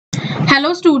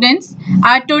Hello students,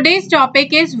 our today's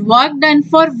topic is work done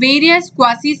for various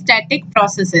quasi-static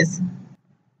processes.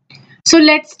 So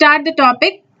let's start the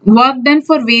topic, work done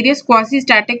for various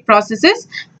quasi-static processes,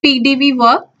 PDV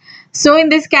work. So in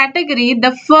this category,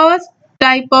 the first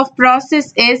type of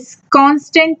process is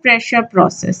constant pressure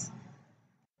process.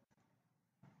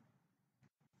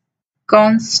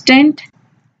 Constant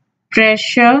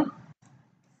pressure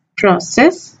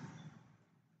process,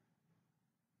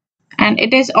 and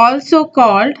it is also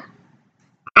called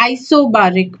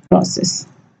isobaric process.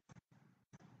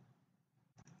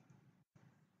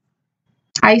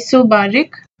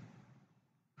 Isobaric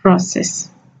process.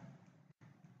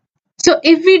 So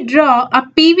if we draw a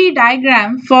PV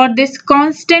diagram for this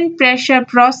constant pressure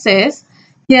process,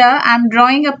 here I am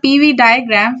drawing a PV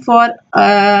diagram for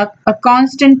a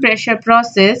constant pressure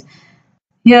process.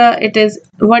 Here it is,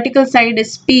 vertical side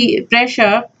is P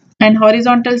pressure and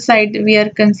horizontal side we are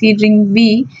considering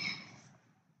V,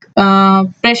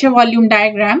 pressure volume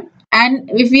diagram. And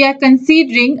if we are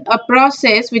considering a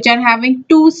process which are having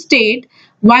two state,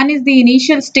 one is the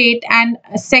initial state and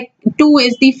two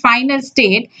is the final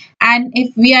state, and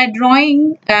if we are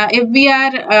drawing if we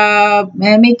are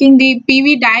making the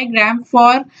PV diagram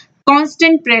for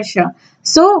constant pressure,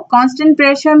 so constant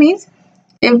pressure means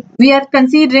if we are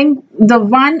considering the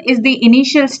one is the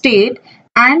initial state,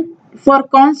 and for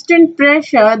constant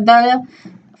pressure the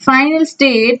final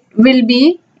state will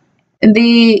be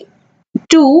the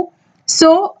 2.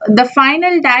 So the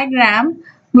final diagram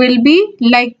will be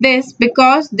like this,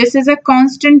 because this is a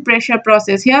constant pressure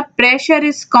process. Here pressure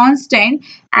is constant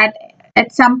at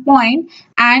some point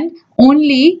and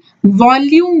only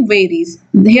volume varies.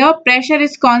 Here pressure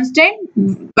is constant.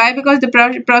 Why? Because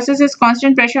the process is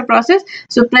constant pressure process.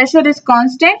 So pressure is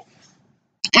constant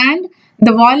and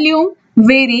the volume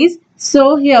varies.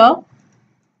 So here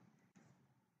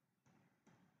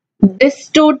this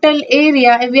total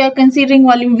area, if we are considering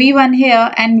volume V1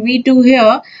 here and V2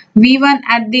 here, V1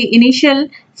 at the initial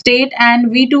state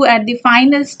and V2 at the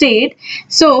final state.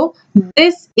 So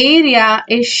this area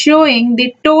is showing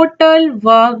the total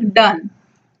work done.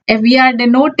 If we are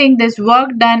denoting this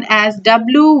work done as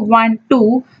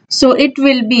W12, so it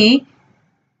will be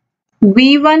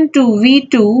V1 to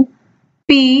V2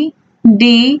 P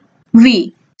D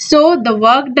V. So the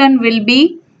work done will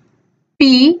be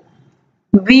P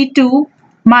V2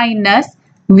 minus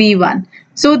V1.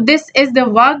 So this is the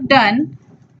work done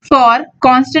for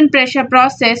constant pressure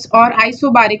process or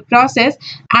isobaric process,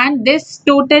 and this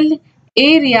total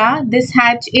area, this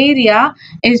hatch area,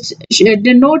 is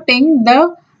denoting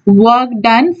the work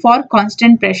done for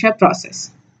constant pressure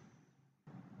process.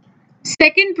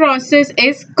 Second process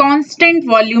is constant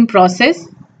volume process.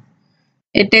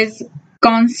 It is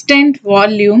constant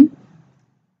volume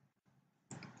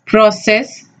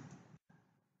process,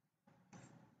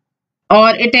 or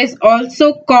it is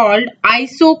also called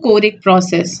isochoric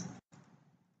process.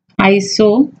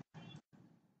 Isochoric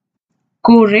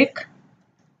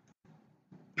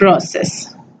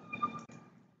process.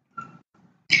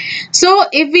 So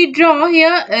if we draw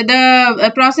here,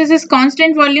 the process is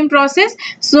constant volume process.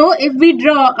 So if we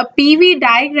draw a PV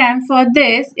diagram for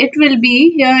this, it will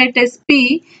be, here it is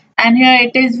P and here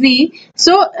it is V.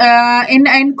 So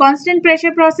in constant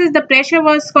pressure process the pressure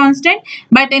was constant,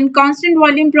 but in constant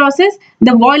volume process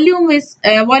the volume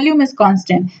is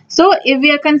constant. So if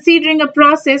we are considering a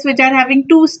process which are having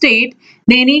two state,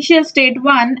 the initial state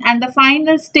 1 and the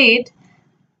final state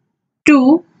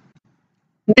 2,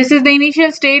 this is the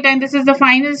initial state and this is the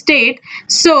final state.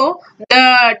 So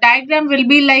the diagram will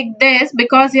be like this,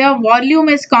 because here volume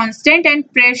is constant and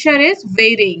pressure is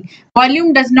varying.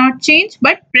 Volume does not change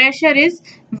but pressure is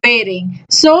varying.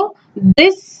 So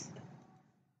this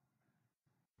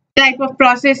type of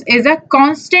process is a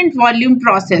constant volume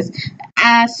process.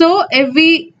 So if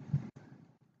we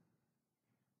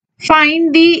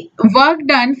find the work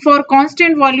done for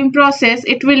constant volume process,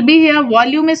 it will be, here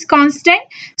volume is constant,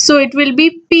 so it will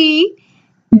be P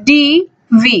D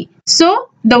V.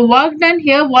 So the work done,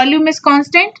 here volume is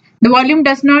constant, the volume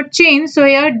does not change, so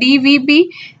here dVB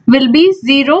will be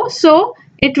 0, so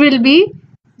it will be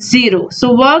 0.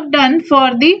 So work done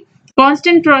for the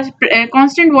constant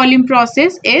volume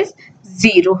process is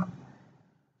 0.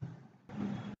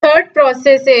 Third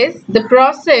process is the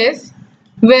process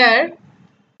where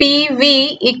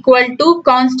PV equal to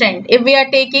constant. If we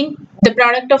are taking the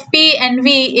product of P and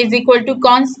V is equal to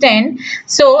constant,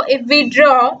 so if we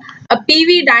draw a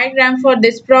PV diagram for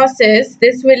this process,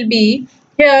 this will be,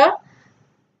 here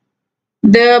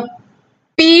the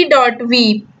P dot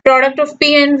V, product of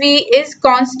P and V is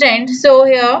constant, so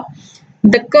here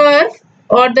the curve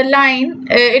or the line,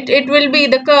 it will be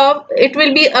the curve, it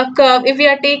will be a curve if we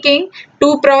are taking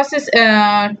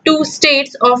two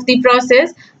states of the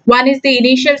process. One is the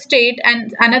initial state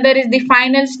and another is the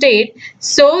final state.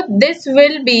 So this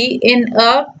will be in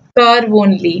a curve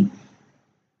only.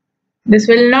 This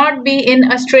will not be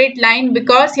in a straight line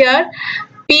because here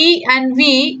P and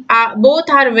V are both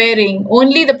are varying.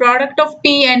 Only the product of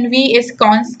P and V is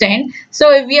constant.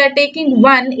 So if we are taking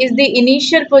 1 is the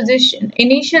initial position,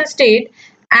 initial state,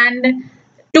 and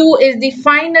 2 is the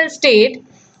final state.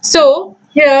 So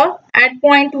here at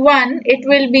point 1 it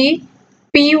will be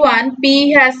P1.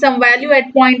 P has some value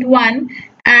at point 1,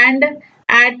 and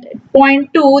at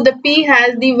point 2 the P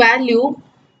has the value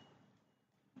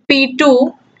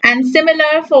P2, and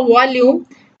similar for volume.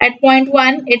 At point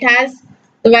 1 it has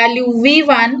the value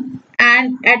V1,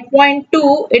 and at point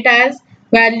 2 it has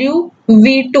value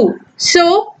V2.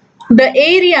 So the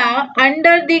area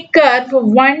under the curve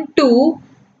 1 2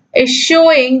 is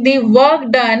showing the work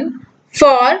done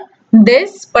for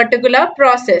this particular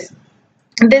process.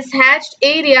 This hatched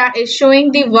area is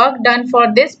showing the work done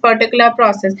for this particular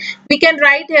process. We can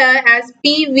write here as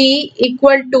PV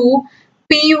equal to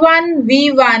P1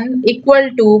 V1 equal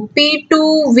to P2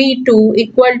 V2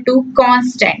 equal to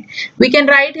constant. We can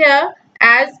write here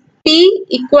as P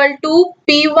equal to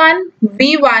P1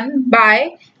 V1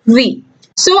 by V.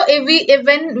 So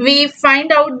when we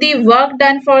find out the work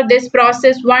done for this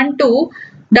process 1 2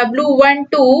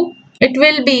 W12, it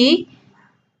will be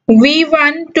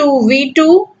V1 to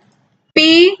V2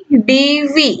 P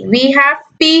dV. We have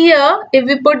P here. If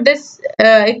we put this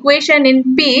equation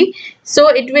in P, so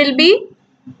it will be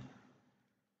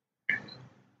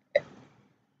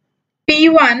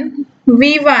P1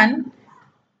 V1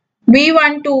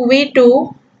 V1 to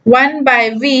V2 1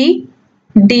 by V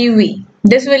dV.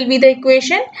 This will be the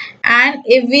equation, and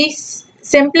if we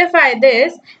simplify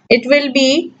this, it will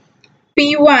be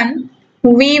P1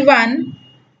 V1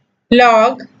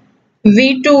 log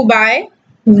V2 by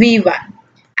V1,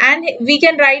 and we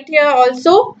can write here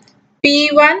also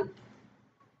P1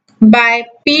 by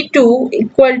P2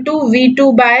 equal to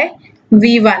V2 by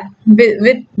V1.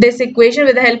 With this equation,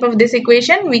 with the help of this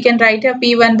equation, we can write here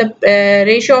P1, the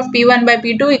ratio of P1 by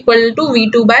P2 equal to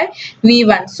V2 by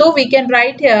V1. So we can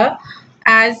write here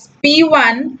as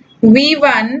P1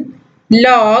 V1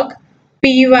 log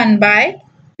P1 by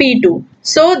P2.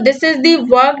 So this is the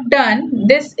work done.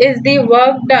 This is the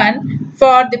work done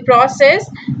for the process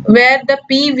where the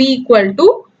PV equal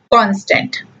to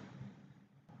constant.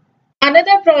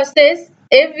 Another process,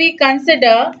 if we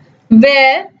consider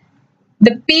where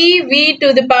the PV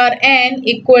to the power n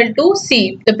equal to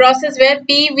C. The process where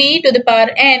PV to the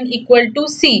power n equal to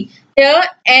C. Here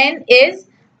n is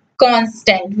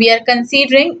constant. We are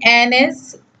considering n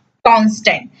is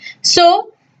constant. So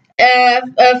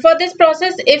for this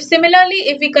process,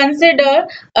 if we consider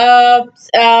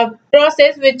a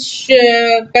process which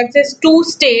consists two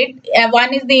states,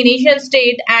 one is the initial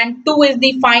state and two is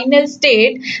the final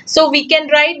state, so we can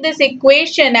write this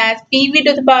equation as PV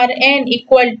to the power n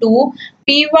equal to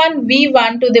P1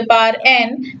 V1 to the power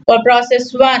n for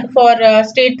process 1 for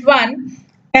state 1,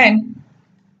 and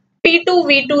P2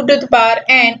 V2 to the power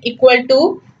n equal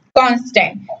to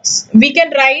constant. We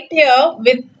can write here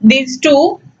with these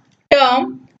two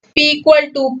terms P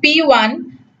equal to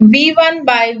P1 V1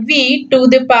 by V to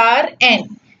the power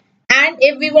n. And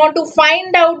if we want to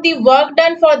find out the work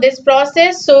done for this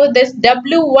process, so this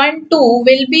W12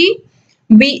 will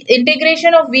be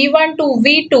integration of V1 to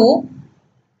V2.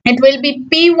 It will be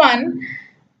P1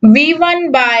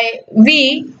 V1 by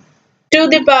V to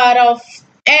the power of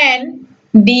n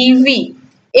dV.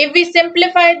 If we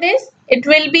simplify this, it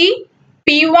will be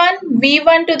P1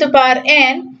 V1 to the power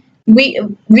n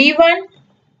V1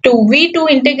 to V2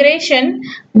 integration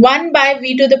 1 by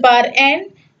V to the power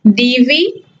n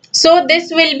dV. So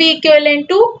this will be equivalent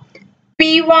to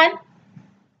P1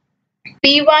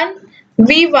 V1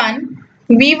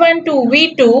 V1 to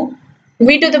V2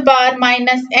 V to the power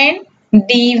minus n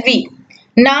dV.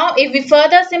 Now if we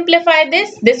further simplify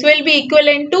this, this will be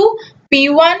equivalent to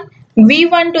P1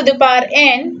 V1 to the power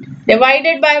n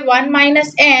divided by 1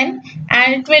 minus n,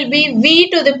 and it will be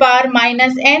V to the power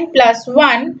minus n plus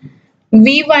 1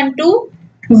 V1 to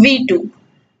V2.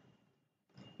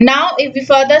 Now if we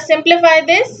further simplify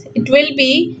this, it will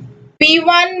be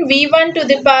P1 V1 to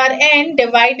the power n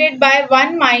divided by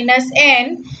 1 minus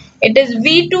n. It is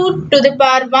V2 to the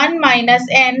power 1 minus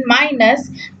n minus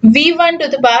V1 to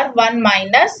the power 1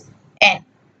 minus n.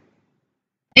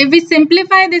 If we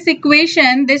simplify this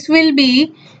equation, this will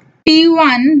be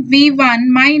P1 V1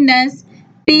 minus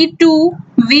P2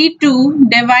 V2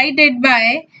 divided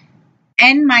by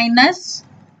n minus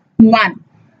 1.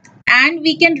 And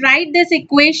we can write this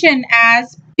equation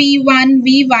as P1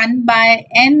 V1 by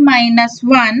n minus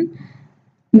 1,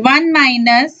 1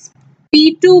 minus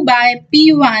P2 by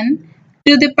P1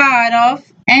 to the power of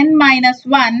n minus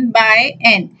 1 by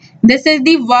n. This is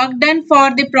the work done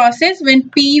for the process when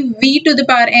PV to the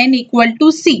power n equal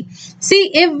to C.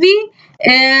 See, if we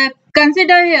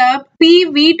consider here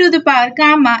PV to the power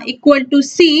gamma equal to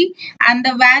C, and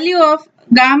the value of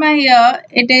gamma here,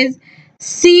 it is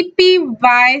Cp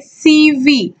by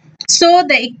Cv. So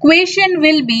the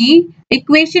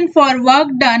equation for work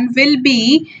done will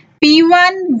be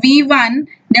P1 V1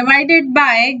 divided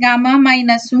by gamma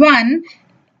minus 1,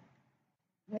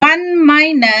 1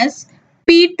 minus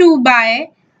P2 by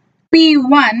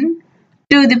P1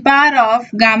 to the power of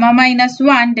gamma minus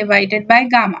 1 divided by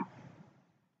gamma.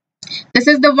 This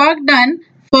is the work done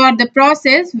for the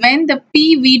process when the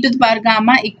PV to the power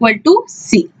gamma equal to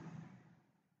C.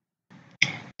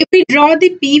 If we draw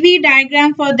the PV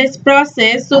diagram for this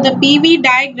process, so the PV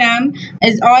diagram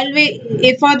is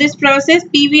always, for this process,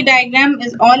 PV diagram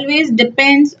is always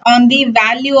depends on the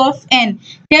value of n.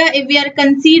 Here, if we are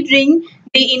considering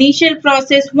the initial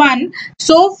process 1,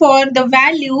 so for the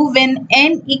value when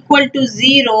n equal to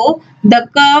 0, the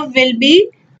curve will be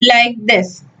like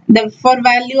this, for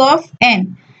value of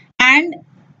n. And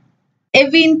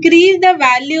if we increase the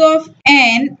value of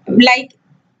n, like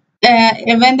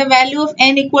when the value of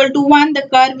n equal to 1, the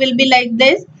curve will be like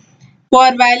this.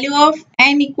 For value of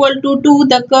n equal to 2,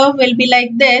 the curve will be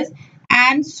like this,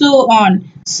 and so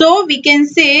on. So we can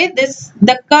say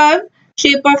the curve,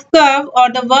 shape of curve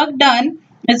or the work done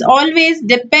is always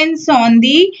depends on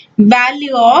the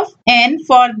value of n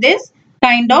for this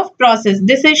kind of process.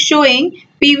 This is showing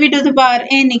PV to the power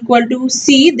n equal to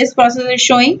C. This process is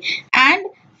showing, and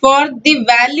for the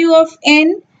value of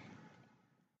n,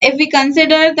 if we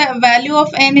consider the value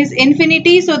of n is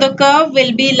infinity, so the curve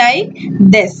will be like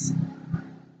this.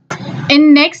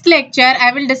 In next lecture,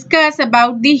 I will discuss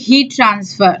about the heat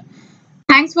transfer.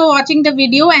 Thanks for watching the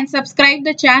video and subscribe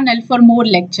the channel for more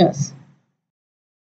lectures.